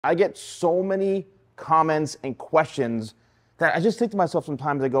I get so many comments and questions that I just think to myself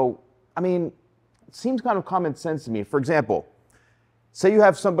sometimes, I go, I mean, it seems kind of common sense to me. For example, say you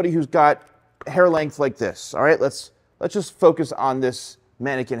have somebody who's got hair length like this, all right? Let's just focus on this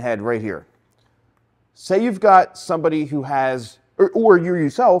mannequin head right here. Say you've got somebody who has, or you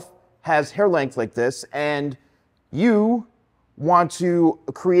yourself has hair length like this, and you want to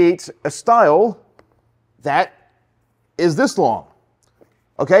create a style that is this long.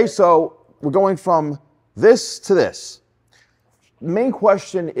 Okay, so we're going from this to this. The main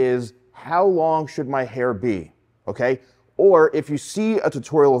question is, how long should my hair be? Okay, or if you see a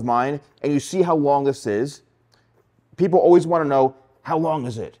tutorial of mine and you see how long this is, people always want to know, how long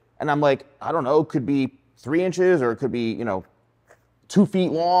is it? And I'm like, I don't know, it could be 3 inches or it could be, 2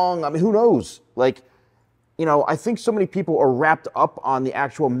 feet long. I mean, who knows? Like, I think so many people are wrapped up on the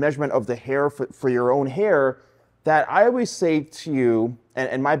actual measurement of the hair for your own hair that I always say to you,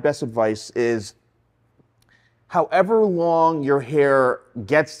 and my best advice is, however long your hair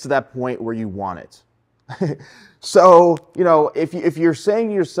gets to that point where you want it. So, if you're saying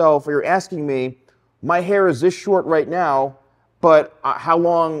to yourself, or you're asking me, my hair is this short right now, but how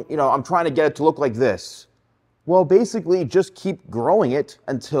long, I'm trying to get it to look like this. Well, basically, just keep growing it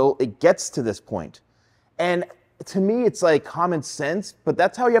until it gets to this point. And to me, it's like common sense, but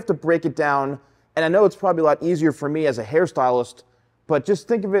that's how you have to break it down. And I know it's probably a lot easier for me as a hairstylist, but just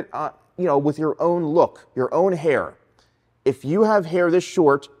think of it, with your own look, your own hair. If you have hair this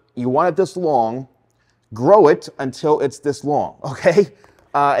short, you want it this long, grow it until it's this long, okay?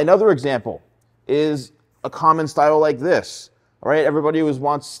 Another example is a common style like this, all right? Everybody always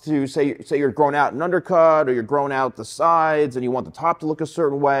wants to say you're growing out an undercut, or you're growing out the sides, and you want the top to look a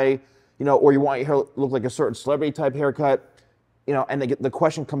certain way, or you want your hair to look like a certain celebrity type haircut, and the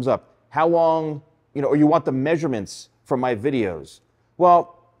question comes up, how long, or you want the measurements from my videos.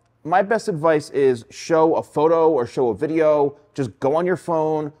 Well, my best advice is show a photo or show a video. Just go on your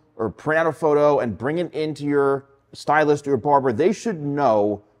phone or print out a photo and bring it into your stylist or your barber. They should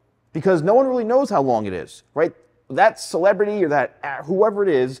know, because no one really knows how long it is, right? That celebrity or that whoever it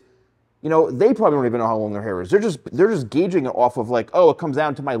is, they probably don't even know how long their hair is. They're just gauging it off of like, oh, it comes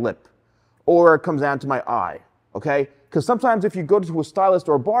down to my lip, or it comes down to my eye, okay? Because sometimes if you go to a stylist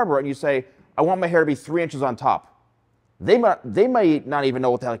or a barber and you say, I want my hair to be 3 inches on top, they might not even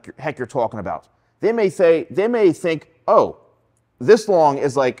know what the heck you're talking about. They may think, oh, this long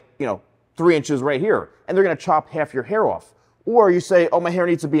is like, 3 inches right here, and they're gonna chop half your hair off. Or you say, oh, my hair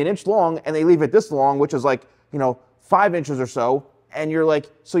needs to be 1 inch long, and they leave it this long, which is like, 5 inches or so, and you're like,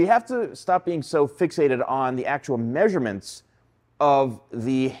 so you have to stop being so fixated on the actual measurements of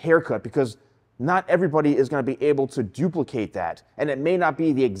the haircut, because not everybody is going to be able to duplicate that, and it may not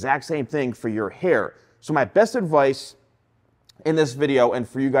be the exact same thing for your hair. So my best advice in this video, and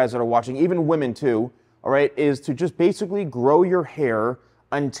for you guys that are watching, even women too, all right, is to just basically grow your hair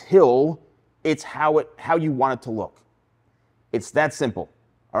until it's how you want it to look. It's that simple,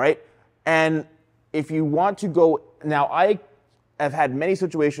 all right? And if you want to go, now I have had many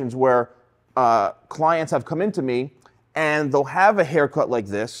situations where clients have come into me and they'll have a haircut like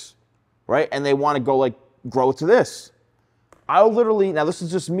this, right? And they want to go grow to this. I'll literally, now this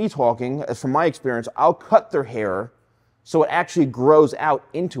is just me talking, as from my experience, I'll cut their hair so it actually grows out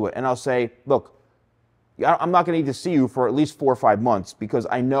into it. And I'll say, look, I'm not going to need to see you for at least 4 or 5 months, because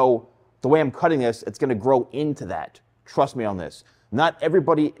I know the way I'm cutting this, it's going to grow into that. Trust me on this. Not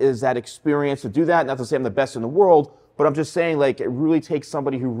everybody is that experienced to do that. Not to say I'm the best in the world, but I'm just saying, it really takes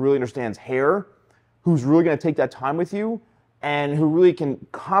somebody who really understands hair, who's really going to take that time with you, and who really can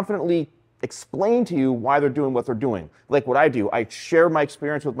confidently explain to you why they're doing what they're doing. Like what I do, I share my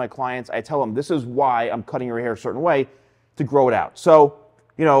experience with my clients. I tell them, this is why I'm cutting your hair a certain way to grow it out. So,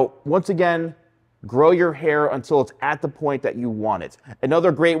 once again, grow your hair until it's at the point that you want it.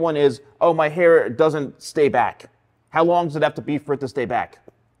 Another great one is, oh, my hair doesn't stay back. How long does it have to be for it to stay back?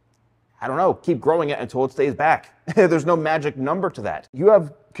 I don't know. Keep growing it until it stays back. There's no magic number to that. You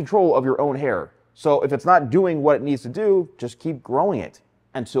have control of your own hair. So if it's not doing what it needs to do, just keep growing it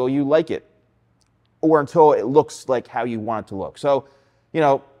until you like it, or until it looks like how you want it to look. So,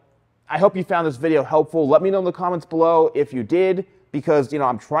 I hope you found this video helpful. Let me know in the comments below if you did, because,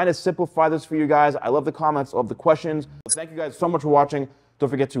 I'm trying to simplify this for you guys. I love the comments, I love the questions. Thank you guys so much for watching. Don't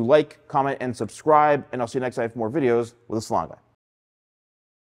forget to like, comment, and subscribe, and I'll see you next time for more videos with the Salon Guy.